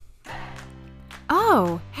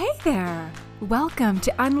Oh, hey there. Welcome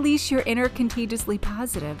to Unleash Your Inner Contagiously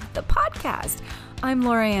Positive, the podcast. I'm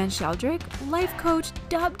Laura-Ann Sheldrick, life coach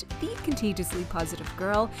dubbed the Contagiously Positive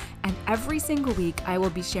Girl, and every single week I will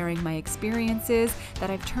be sharing my experiences that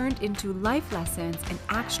I've turned into life lessons and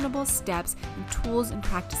actionable steps and tools and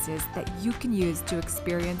practices that you can use to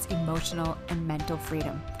experience emotional and mental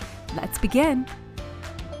freedom. Let's begin.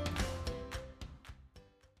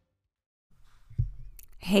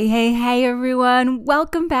 Hey, everyone.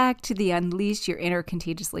 Welcome back to the Unleash Your Inner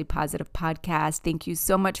Contagiously Positive podcast. Thank you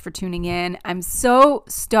so much for tuning in. I'm so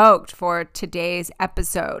stoked for today's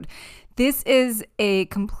episode. This is a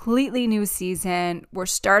completely new season. We're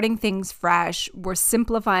starting things fresh. We're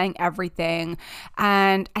simplifying everything.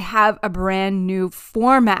 And I have a brand new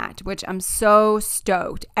format, which I'm so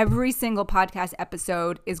stoked. Every single podcast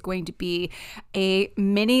episode is going to be a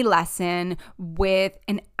mini lesson with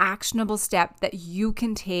an actionable step that you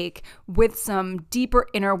can take with some deeper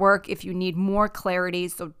inner work if you need more clarity.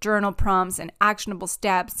 So journal prompts and actionable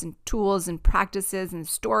steps and tools and practices and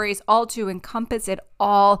stories, all to encompass it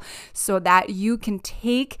all so that you can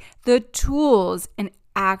take the tools and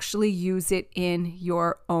actually use it in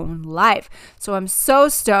your own life. So I'm so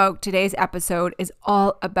stoked. Today's episode is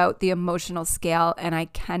all about the emotional scale, and I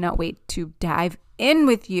cannot wait to dive in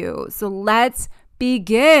with you. So let's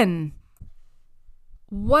begin.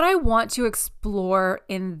 What I want to explore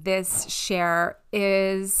in this share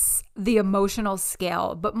is the emotional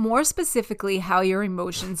scale, but more specifically, how your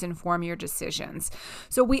emotions inform your decisions.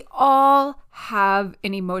 So we all have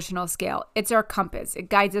an emotional scale. It's our compass. It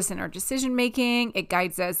guides us in our decision making. It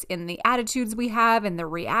guides us in the attitudes we have and the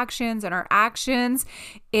reactions and our actions.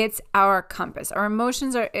 It's our compass. Our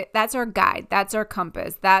emotions that's our guide. That's our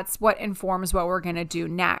compass. That's what informs what we're going to do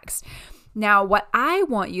next. Now, what I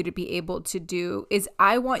want you to be able to do is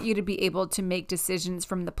I want you to be able to make decisions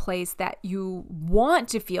from the place that you want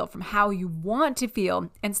to feel, from how you want to feel,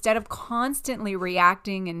 instead of constantly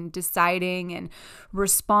reacting and deciding and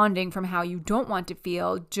responding from how you don't want to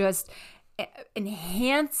feel, just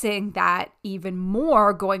enhancing that even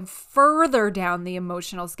more, going further down the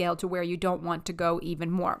emotional scale to where you don't want to go even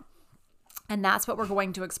more. And that's what we're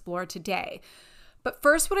going to explore today. But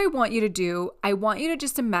first, what I want you to do, I want you to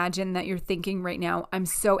just imagine that you're thinking right now, I'm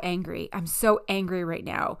so angry. I'm so angry right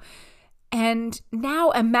now. And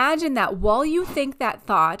now imagine that while you think that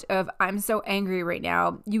thought of I'm so angry right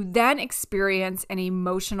now, you then experience an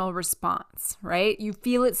emotional response, right? You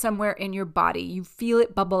feel it somewhere in your body. You feel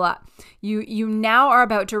it bubble up. You now are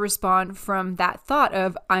about to respond from that thought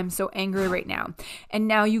of I'm so angry right now. And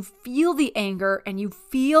now you feel the anger and you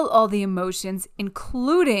feel all the emotions,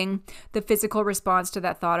 including the physical response to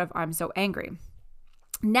that thought of I'm so angry.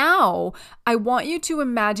 Now, I want you to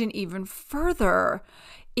imagine even further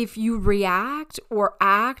if you react or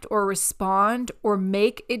act or respond or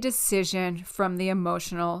make a decision from the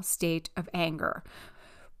emotional state of anger.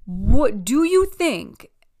 What do you think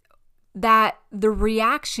that the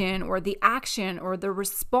reaction or the action or the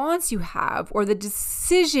response you have or the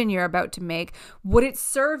decision you're about to make, would it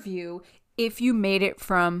serve you if you made it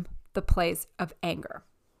from the place of anger?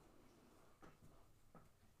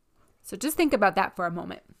 So just think about that for a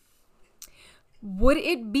moment. Would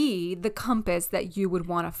it be the compass that you would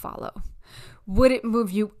want to follow? Would it move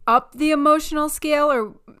you up the emotional scale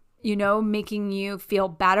or, making you feel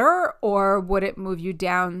better? Or would it move you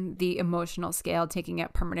down the emotional scale, taking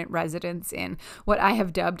up permanent residence in what I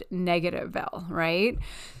have dubbed Negativeville, right?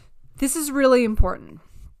 This is really important.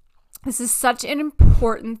 This is such an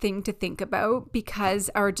important thing to think about because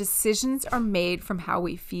our decisions are made from how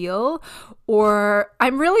we feel. Or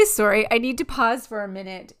I'm really sorry, I need to pause for a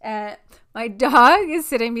minute. My dog is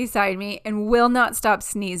sitting beside me and will not stop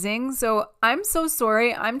sneezing. So I'm so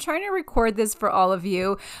sorry. I'm trying to record this for all of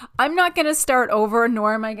you. I'm not going to start over,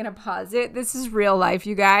 nor am I going to pause it. This is real life,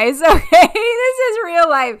 you guys. Okay, this is real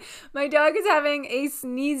life. My dog is having a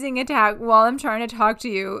sneezing attack while I'm trying to talk to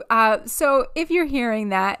you. So if you're hearing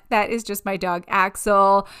that, that is just my dog,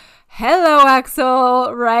 Axel. Hello,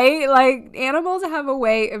 Axel, right? Like animals have a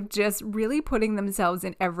way of just really putting themselves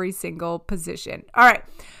in every single position. All right.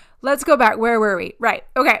 Let's go back. Where were we? Right.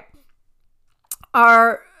 Okay.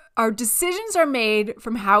 Our decisions are made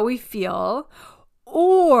from how we feel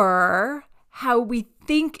or how we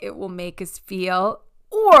think it will make us feel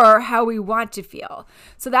or how we want to feel.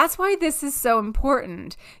 So that's why this is so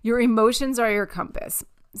important. Your emotions are your compass.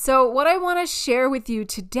 So what I want to share with you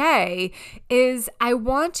today is I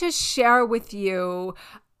want to share with you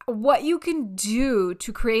what you can do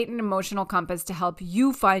to create an emotional compass to help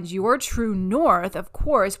you find your true north. Of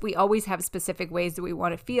course, we always have specific ways that we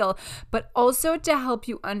want to feel, but also to help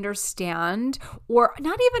you understand, or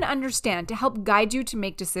not even understand, to help guide you to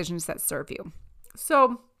make decisions that serve you.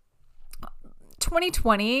 So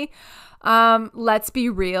 2020, let's be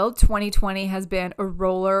real, 2020 has been a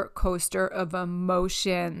roller coaster of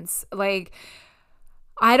emotions. Like,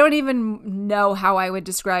 I don't even know how I would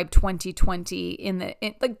describe 2020 in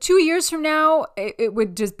like 2 years from now. It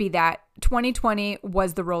would just be that 2020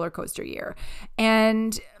 was the roller coaster year.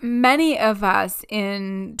 And many of us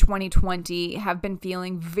in 2020 have been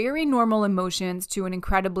feeling very normal emotions to an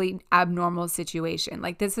incredibly abnormal situation.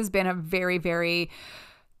 Like, this has been a very, very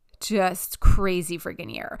just crazy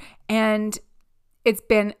friggin' year. And it's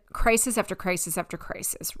been crisis after crisis after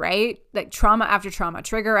crisis, right? Like trauma after trauma,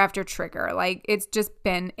 trigger after trigger. Like, it's just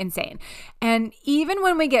been insane. And even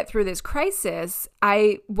when we get through this crisis,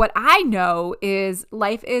 what I know is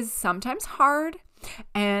life is sometimes hard,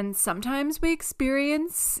 and sometimes we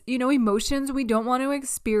experience, emotions we don't want to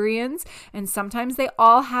experience, and sometimes they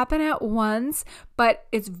all happen at once, but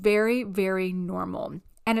it's very, very normal.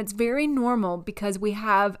 And it's very normal because we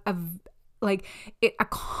have a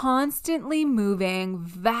constantly moving,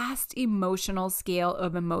 vast emotional scale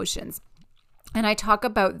of emotions. And I talk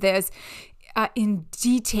about this in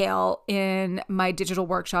detail in my digital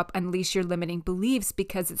workshop, Unleash Your Limiting Beliefs,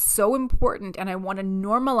 because it's so important and I want to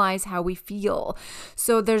normalize how we feel.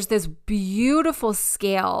 So there's this beautiful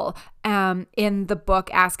scale in the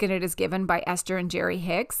book, Ask and It Is Given by Esther and Jerry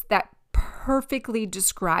Hicks, that perfectly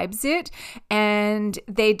describes it. And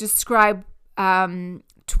they describe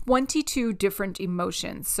 22 different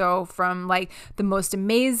emotions. So from like the most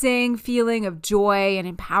amazing feeling of joy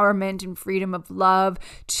and empowerment and freedom of love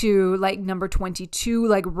to like number 22,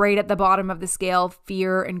 like right at the bottom of the scale,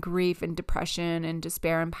 fear and grief and depression and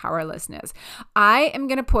despair and powerlessness. I am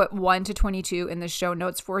going to put 1 to 22 in the show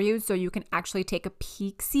notes for you so you can actually take a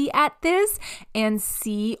peek-see at this and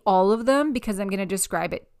see all of them, because I'm going to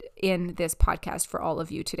describe it in this podcast for all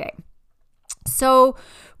of you today. So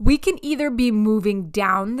we can either be moving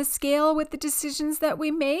down the scale with the decisions that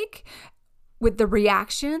we make, with the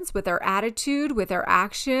reactions, with our attitude, with our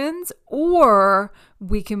actions, or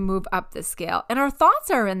we can move up the scale. And our thoughts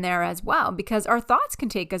are in there as well, because our thoughts can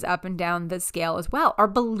take us up and down the scale as well. Our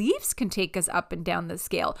beliefs can take us up and down the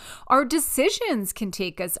scale. Our decisions can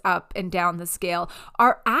take us up and down the scale.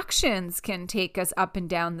 Our actions can take us up and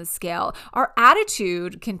down the scale. Our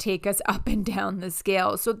attitude can take us up and down the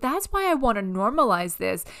scale. So that's why I want to normalize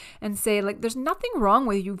this and say, like, there's nothing wrong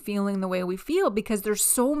with you feeling the way we feel, because there's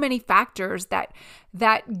so many factors that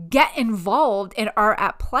get involved and are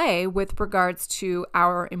at play with regards to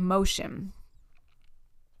our emotions.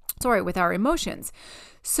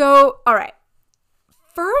 So, all right.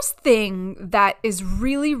 First thing that is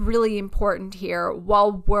really, really important here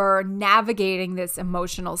while we're navigating this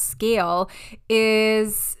emotional scale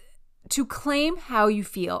is to claim how you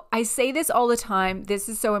feel. I say this all the time. This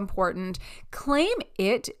is so important. Claim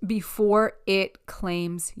it before it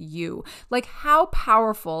claims you. Like, how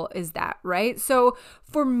powerful is that, right? So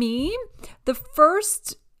for me,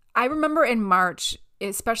 I remember in March,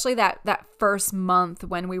 especially that first month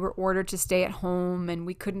when we were ordered to stay at home and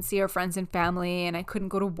we couldn't see our friends and family, and I couldn't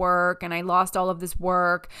go to work, and I lost all of this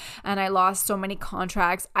work, and I lost so many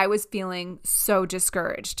contracts, I was feeling so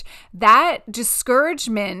discouraged. That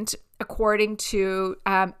discouragement, according to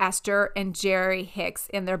Esther and Jerry Hicks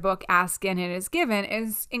in their book, Ask and It Is Given,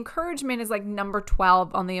 encouragement is like number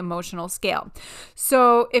 12 on the emotional scale.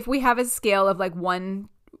 So if we have a scale of like one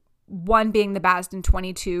being the best and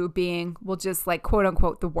 22 being, well, just like quote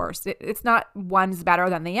unquote the worst. It's not one's better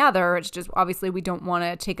than the other. It's just obviously we don't want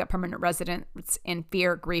to take up permanent residence in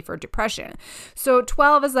fear, grief, or depression. So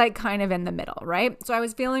 12 is like kind of in the middle, right? So I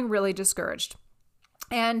was feeling really discouraged.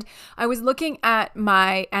 And I was looking at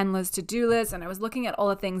my endless to-do list, and I was looking at all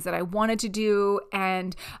the things that I wanted to do,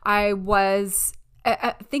 and I was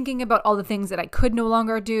thinking about all the things that I could no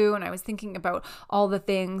longer do. And I was thinking about all the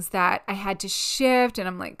things that I had to shift. And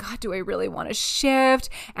I'm like, God, do I really want to shift?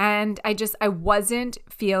 And I wasn't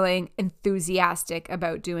feeling enthusiastic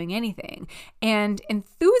about doing anything. And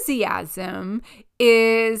enthusiasm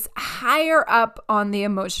is higher up on the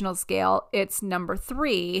emotional scale. It's number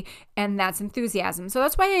 3, and that's enthusiasm. So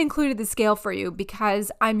that's why I included the scale for you,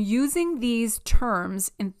 because I'm using these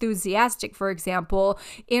terms, enthusiastic, for example,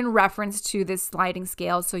 in reference to this sliding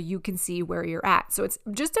scale so you can see where you're at. So it's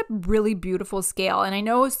just a really beautiful scale. And I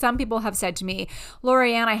know some people have said to me,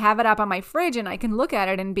 Lori-Ann, I have it up on my fridge and I can look at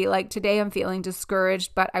it and be like, today I'm feeling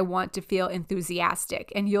discouraged, but I want to feel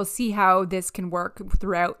enthusiastic. And you'll see how this can work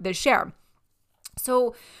throughout the share.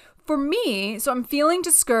 So for me, I'm feeling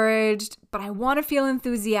discouraged, but I want to feel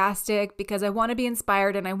enthusiastic because I want to be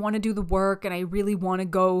inspired and I want to do the work and I really want to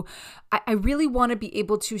go. I really want to be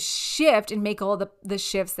able to shift and make all the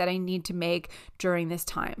shifts that I need to make during this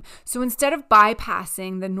time. So instead of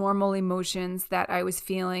bypassing the normal emotions that I was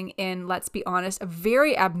feeling in, let's be honest, a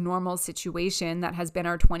very abnormal situation that has been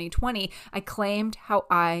our 2020, I claimed how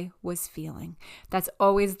I was feeling. That's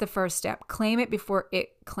always the first step. Claim it before it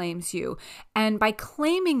claims you. And by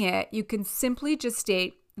claiming it, you can simply just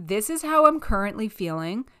state, this is how I'm currently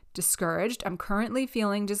feeling discouraged. I'm currently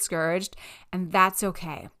feeling discouraged, and that's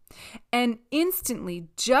okay. And instantly,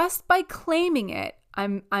 just by claiming it,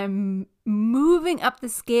 I'm moving up the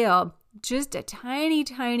scale just a tiny,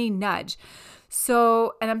 tiny nudge.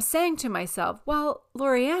 So, and I'm saying to myself, well,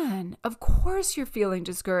 Lorianne, of course you're feeling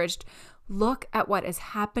discouraged. Look at what is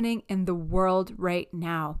happening in the world right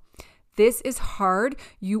now. This is hard.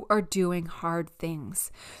 You are doing hard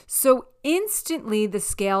things. So instantly the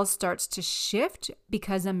scale starts to shift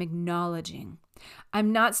because I'm acknowledging.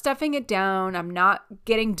 I'm not stuffing it down. I'm not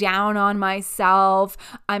getting down on myself.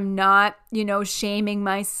 I'm not, shaming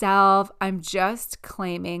myself. I'm just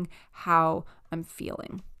claiming how I'm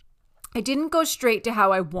feeling. I didn't go straight to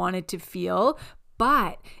how I wanted to feel,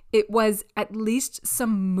 but it was at least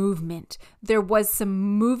some movement. There was some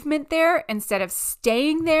movement there instead of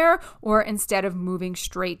staying there or instead of moving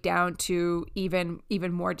straight down to even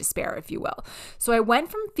more despair, if you will. So I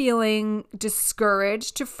went from feeling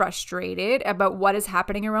discouraged to frustrated about what is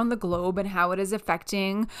happening around the globe and how it is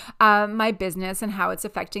affecting my business and how it's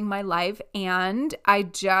affecting my life. And I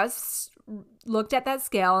just looked at that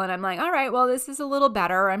scale and I'm like, all right, well, this is a little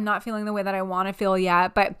better. I'm not feeling the way that I want to feel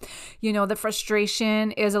yet, but the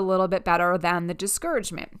frustration is a little bit better than the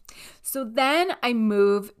discouragement. So then I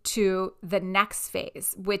move to the next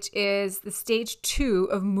phase, which is the stage 2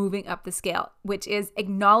 of moving up the scale, which is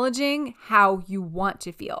acknowledging how you want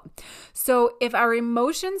to feel. So if our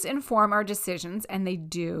emotions inform our decisions, and they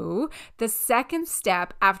do, the second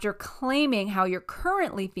step after claiming how you're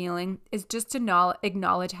currently feeling is just to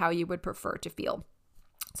acknowledge how you would prefer to feel.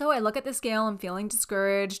 So I look at the scale, I'm feeling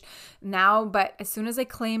discouraged now, but as soon as I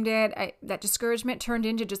claimed it, that discouragement turned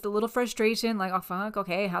into just a little frustration, like, oh fuck,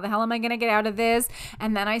 okay, how the hell am I going to get out of this?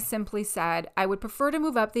 And then I simply said, I would prefer to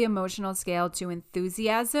move up the emotional scale to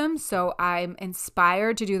enthusiasm, so I'm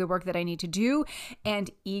inspired to do the work that I need to do, and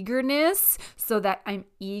eagerness, so that I'm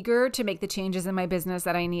eager to make the changes in my business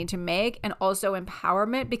that I need to make, and also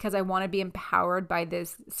empowerment, because I want to be empowered by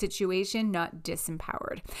this situation, not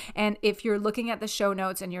disempowered. And if you're looking at the show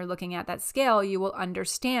notes and you're looking at that scale, you will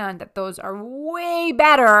understand that those are way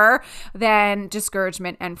better than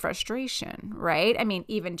discouragement and frustration, right? I mean,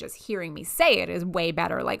 even just hearing me say it is way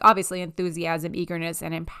better. Like, obviously, enthusiasm, eagerness,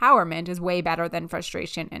 and empowerment is way better than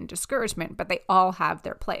frustration and discouragement, but they all have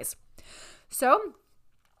their place. So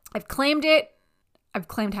I've claimed it. I've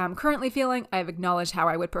claimed how I'm currently feeling. I've acknowledged how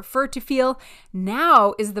I would prefer to feel.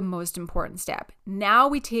 Now is the most important step. Now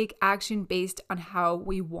we take action based on how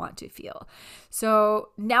we want to feel. So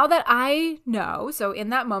now that I know, so in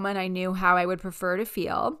that moment, I knew how I would prefer to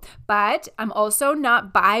feel, but I'm also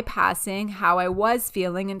not bypassing how I was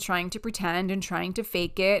feeling and trying to pretend and trying to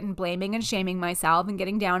fake it and blaming and shaming myself and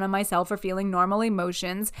getting down on myself for feeling normal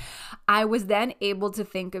emotions. I was then able to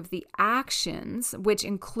think of the actions, which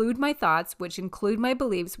include my thoughts, which include my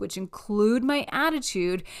beliefs, which include my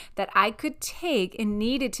attitude, that I could take and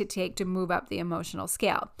needed to take to move up the emotional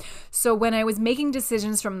scale. So when I was making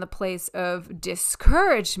decisions from the place of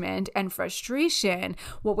discouragement and frustration,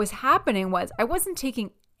 what was happening was I wasn't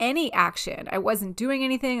taking any action. I wasn't doing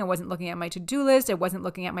anything. I wasn't looking at my to-do list. I wasn't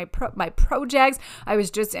looking at my projects. I was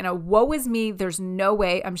just in a woe is me. There's no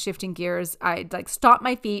way I'm shifting gears. I stomp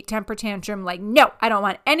my feet, temper tantrum, no, I don't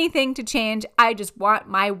want anything to change. I just want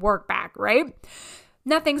my work back, right?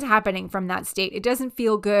 Nothing's happening from that state. It doesn't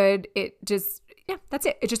feel good. That's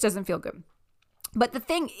it. It just doesn't feel good. But the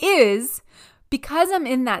thing is, because I'm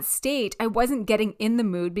in that state, I wasn't getting in the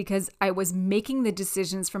mood because I was making the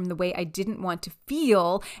decisions from the way I didn't want to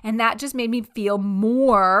feel. And that just made me feel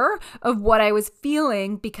more of what I was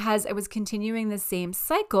feeling because I was continuing the same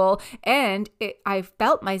cycle. And I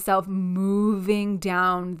felt myself moving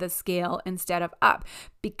down the scale instead of up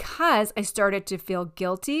because I started to feel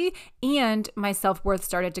guilty and my self-worth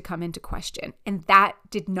started to come into question. And that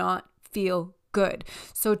did not feel good.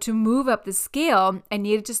 So to move up the scale, I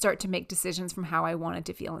needed to start to make decisions from how I wanted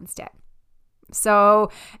to feel instead. So,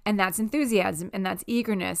 and that's enthusiasm, and that's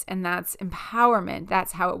eagerness, and that's empowerment.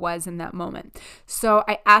 That's how it was in that moment. So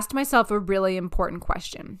I asked myself a really important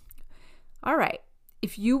question. All right,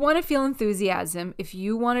 if you want to feel enthusiasm, if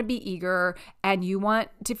you want to be eager and you want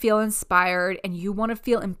to feel inspired and you want to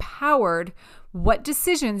feel empowered, what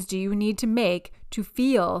decisions do you need to make to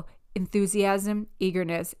feel enthusiasm,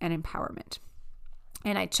 eagerness, and empowerment?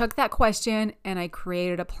 And I took that question and I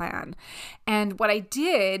created a plan. And what I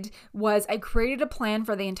did was I created a plan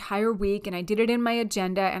for the entire week, and I did it in my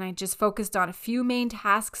agenda, and I just focused on a few main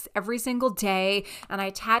tasks every single day, and I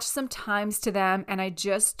attached some times to them, and I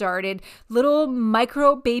just started little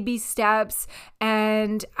micro baby steps.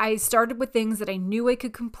 And I started with things that I knew I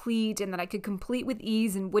could complete and that I could complete with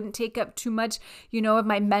ease and wouldn't take up too much, of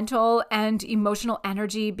my mental and emotional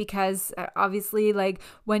energy, because obviously, like,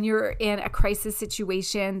 when you're in a crisis situation,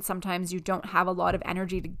 sometimes you don't have a lot of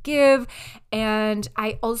energy to give. And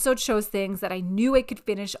I also chose things that I knew I could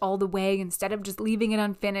finish all the way instead of just leaving it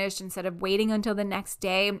unfinished, instead of waiting until the next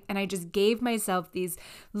day. And I just gave myself these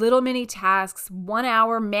little mini tasks, 1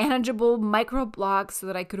 hour manageable micro blocks, so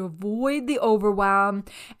that I could avoid the overwhelm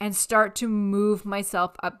and start to move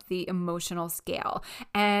myself up the emotional scale.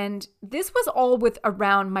 And this was all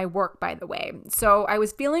around my work, by the way. So I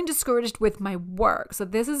was feeling discouraged with my work. So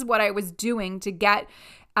this is what I was doing to get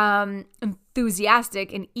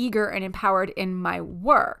enthusiastic and eager and empowered in my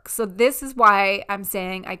work. So this is why I'm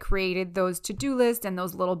saying I created those to-do lists and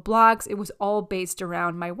those little blocks. It was all based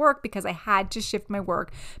around my work, because I had to shift my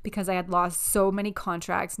work because I had lost so many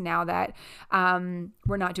contracts now that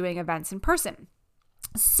we're not doing events in person.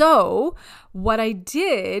 So what I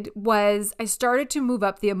did was I started to move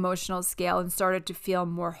up the emotional scale and started to feel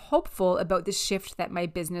more hopeful about the shift that my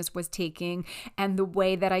business was taking and the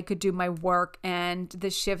way that I could do my work and the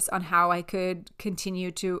shifts on how I could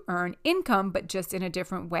continue to earn income, but just in a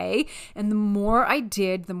different way. And the more I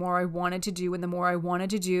did, the more I wanted to do, and the more I wanted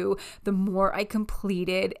to do, the more I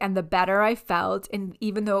completed and the better I felt. And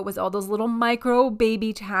even though it was all those little micro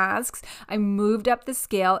baby tasks, I moved up the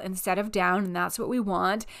scale instead of down, and that's what we want.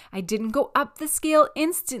 I didn't go up the scale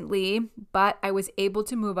instantly, but I was able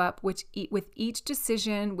to move up with each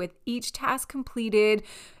decision, with each task completed,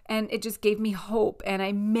 and it just gave me hope. And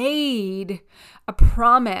I made a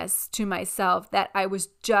promise to myself that I was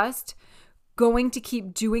just going to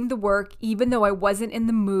keep doing the work even though I wasn't in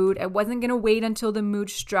the mood. I wasn't going to wait until the mood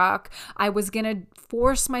struck. I was going to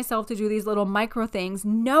force myself to do these little micro things,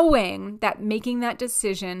 knowing that making that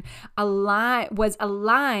decision was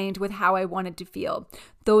aligned with how I wanted to feel.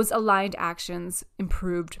 Those aligned actions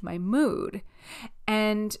improved my mood.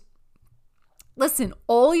 And listen,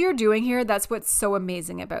 all you're doing here, that's what's so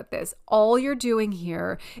amazing about this. All you're doing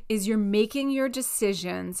here is you're making your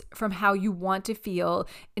decisions from how you want to feel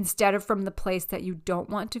instead of from the place that you don't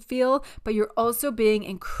want to feel. But you're also being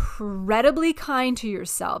incredibly kind to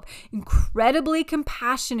yourself, incredibly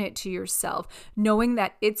compassionate to yourself, knowing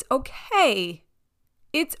that it's okay.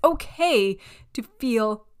 It's okay to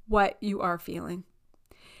feel what you are feeling.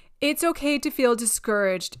 It's okay to feel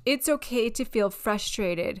discouraged. It's okay to feel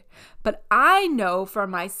frustrated. But I know for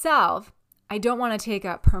myself, I don't want to take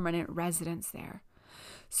up permanent residence there.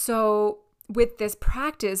 So with this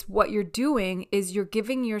practice, what you're doing is you're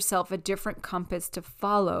giving yourself a different compass to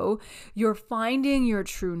follow. You're finding your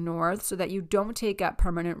true north so that you don't take up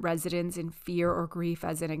permanent residence in fear or grief,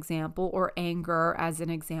 as an example, or anger, as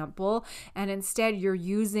an example. And instead, you're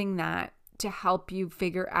using that to help you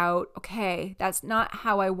figure out, okay, that's not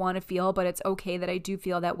how I want to feel, but it's okay that I do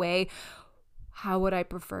feel that way. How would I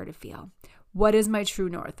prefer to feel? What is my true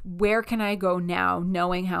north? Where can I go now,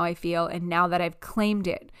 knowing how I feel? And now that I've claimed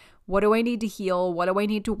it, what do I need to heal? What do I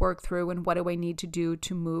need to work through? And what do I need to do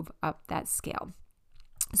to move up that scale?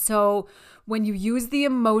 So when you use the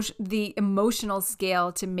emotional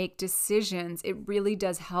scale to make decisions, it really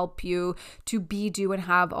does help you to be, do, and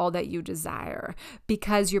have all that you desire,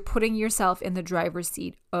 because you're putting yourself in the driver's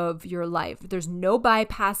seat of your life. There's no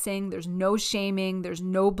bypassing, there's no shaming, there's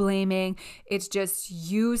no blaming. It's just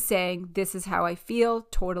you saying, this is how I feel,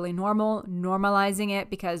 totally normal, normalizing it,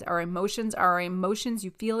 because our emotions are our emotions.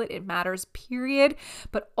 You feel it, it matters, period.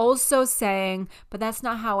 But also saying, but that's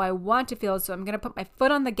not how I want to feel, so I'm going to put my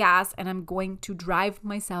foot on the gas and I'm going to drive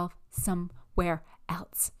myself somewhere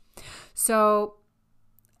else. So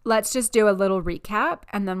let's just do a little recap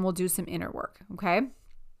and then we'll do some inner work, okay?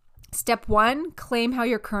 Step 1, claim how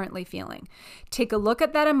you're currently feeling. Take a look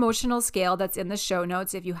at that emotional scale that's in the show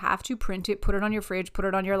notes. If you have to, print it, put it on your fridge, put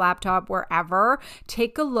it on your laptop, wherever.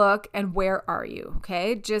 Take a look and where are you,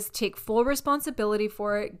 okay? Just take full responsibility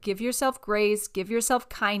for it. Give yourself grace, give yourself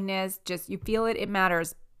kindness. Just, you feel it, it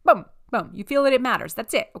matters. Boom, boom. You feel it, it matters.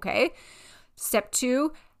 That's it, okay? Step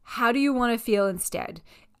 2, how do you want to feel instead?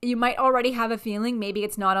 You might already have a feeling. Maybe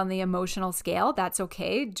it's not on the emotional scale. That's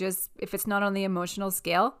okay. Just if it's not on the emotional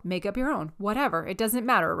scale, make up your own. Whatever. It doesn't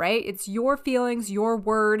matter, right? It's your feelings, your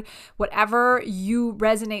word, whatever you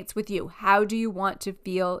resonates with you. How do you want to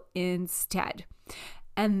feel instead?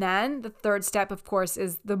 And then the third step, of course,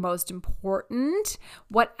 is the most important.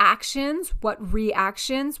 What actions, what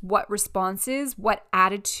reactions, what responses, what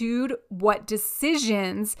attitude, what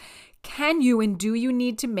decisions can you and do you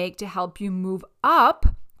need to make to help you move up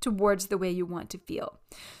towards the way you want to feel?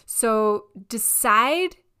 So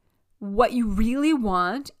decide what you really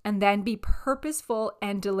want and then be purposeful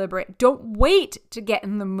and deliberate. Don't wait to get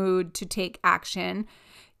in the mood to take action.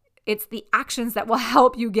 It's the actions that will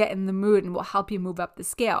help you get in the mood and will help you move up the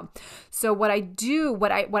scale. So what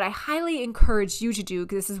I highly encourage you to do,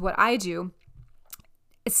 because this is what I do,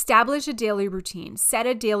 establish a daily routine. Set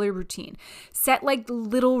a daily routine. Set like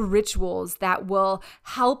little rituals that will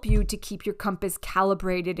help you to keep your compass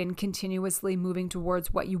calibrated and continuously moving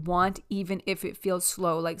towards what you want, even if it feels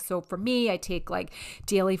slow. Like, so for me, I take like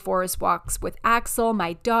daily forest walks with Axel,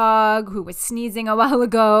 my dog, who was sneezing a while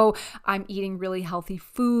ago. I'm eating really healthy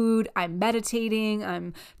food. I'm meditating.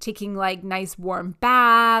 I'm taking like nice warm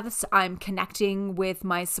baths. I'm connecting with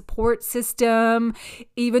my support system.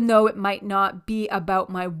 Even though it might not be about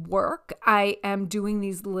my work, I am doing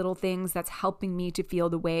these little things that's helping me to feel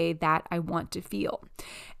the way that I want to feel.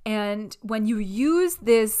 And when you use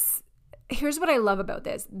this, here's what I love about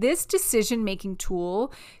this. This decision-making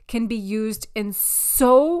tool can be used in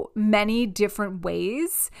so many different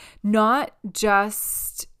ways, not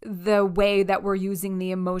just the way that we're using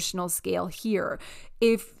the emotional scale here.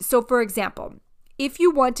 So for example, if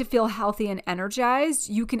you want to feel healthy and energized,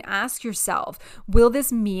 you can ask yourself, will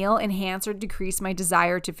this meal enhance or decrease my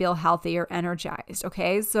desire to feel healthy or energized?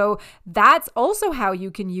 Okay, so that's also how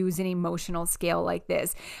you can use an emotional scale like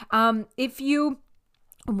this. If you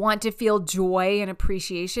want to feel joy and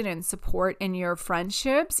appreciation and support in your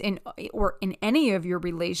friendships or in any of your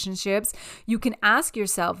relationships, you can ask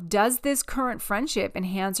yourself, does this current friendship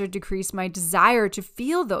enhance or decrease my desire to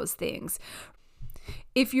feel those things?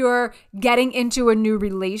 If you're getting into a new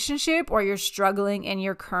relationship or you're struggling in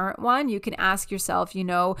your current one, you can ask yourself,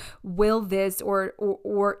 will this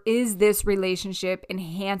or is this relationship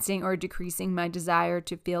enhancing or decreasing my desire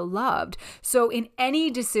to feel loved? So in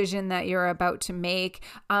any decision that you're about to make,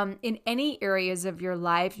 in any areas of your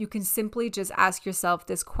life, you can simply just ask yourself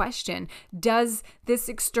this question: does this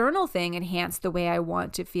external thing enhance the way I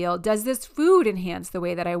want to feel? Does this food enhance the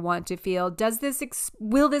way that I want to feel?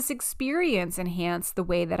 Will this experience enhance the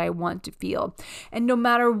way that I want to feel? And no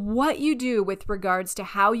matter what you do with regards to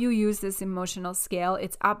how you use this emotional scale,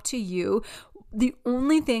 it's up to you. The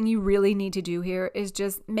only thing you really need to do here is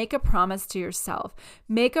just make a promise to yourself.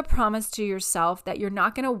 Make a promise to yourself that you're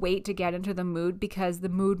not going to wait to get into the mood because the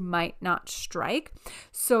mood might not strike.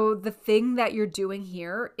 So the thing that you're doing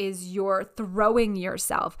here is you're throwing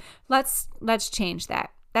yourself. Let's change that.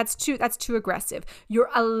 That's too aggressive. You're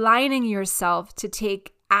aligning yourself to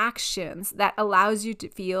take actions that allows you to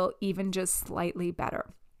feel even just slightly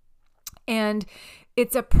better. And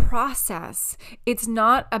it's a process. It's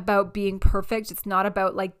not about being perfect. It's not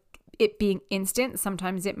about like it being instant.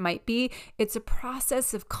 Sometimes it might be. It's a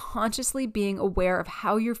process of consciously being aware of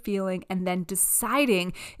how you're feeling and then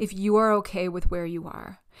deciding if you are okay with where you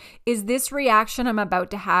are. Is this reaction I'm about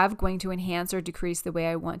to have going to enhance or decrease the way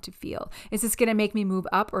I want to feel? Is this going to make me move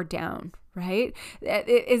up or down, right?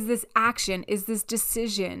 Is this action? Is this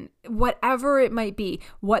decision? Whatever it might be,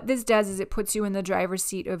 what this does is it puts you in the driver's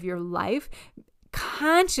seat of your life.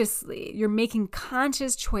 Consciously, you're making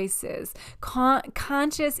conscious choices,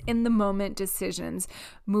 conscious in the moment decisions,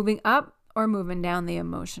 moving up or moving down the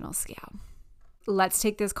emotional scale. Let's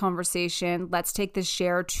take this conversation, let's take this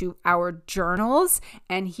share to our journals.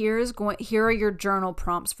 And here are your journal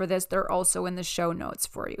prompts for this. They're also in the show notes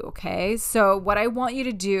for you, okay? So what I want you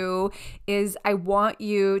to do is I want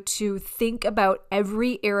you to think about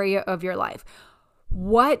every area of your life.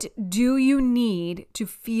 What do you need to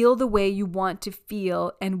feel the way you want to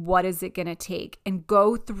feel, and what is it going to take? And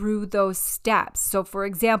go through those steps. So for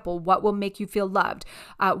example, what will make you feel loved?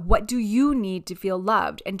 What do you need to feel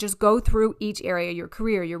loved? And just go through each area: your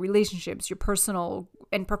career, your relationships, your personal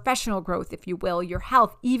and professional growth, if you will, your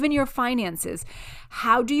health, even your finances.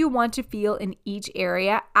 How do you want to feel in each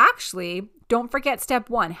area? Actually, don't forget step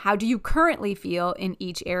 1. How do you currently feel in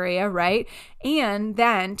each area, right? And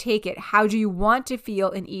then take it, how do you want to feel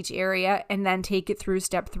in each area? And then take it through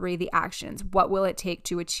step 3, the actions. What will it take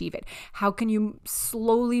to achieve it? How can you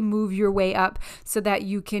slowly move your way up so that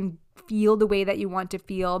you can feel the way that you want to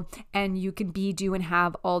feel and you can be, do, and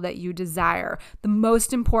have all that you desire? The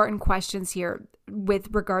most important questions here with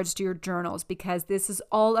regards to your journals, because this is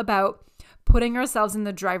all about putting ourselves in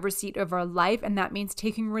the driver's seat of our life, and that means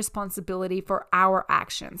taking responsibility for our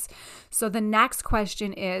actions. So the next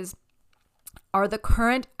question is, are the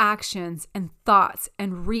current actions and thoughts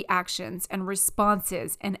and reactions and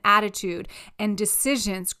responses and attitude and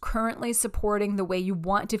decisions currently supporting the way you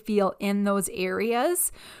want to feel in those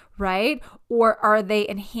areas, right? Or are they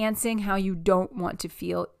enhancing how you don't want to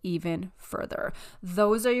feel even further?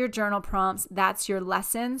 Those are your journal prompts. That's your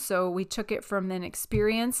lesson. So we took it from an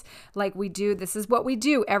experience like we do. This is what we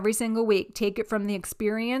do every single week. Take it from the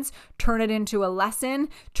experience, turn it into a lesson,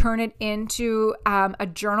 turn it into a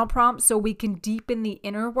journal prompt so we can deepen the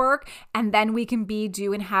inner work, and then we can be,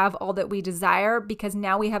 do, and have all that we desire, because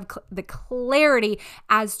now we have the clarity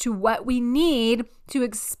as to what we need to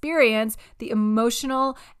experience the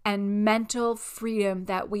emotional and mental freedom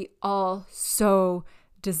that we all so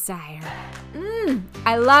desire.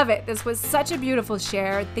 I love it. This was such a beautiful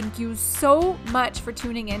share. Thank you so much for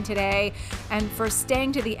tuning in today and for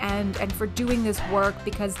staying to the end and for doing this work,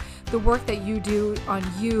 because the work that you do on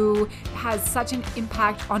you has such an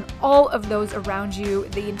impact on all of those around you,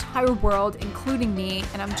 the entire world, including me.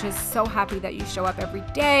 And I'm just so happy that you show up every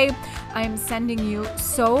day. I am sending you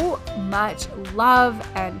so much love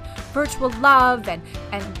and virtual love and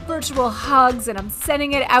virtual hugs, and I'm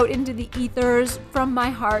sending it out into the ethers from my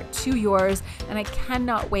heart to yours. And I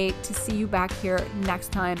cannot wait to see you back here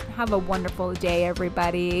next time. Have a wonderful day,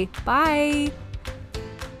 everybody. Bye.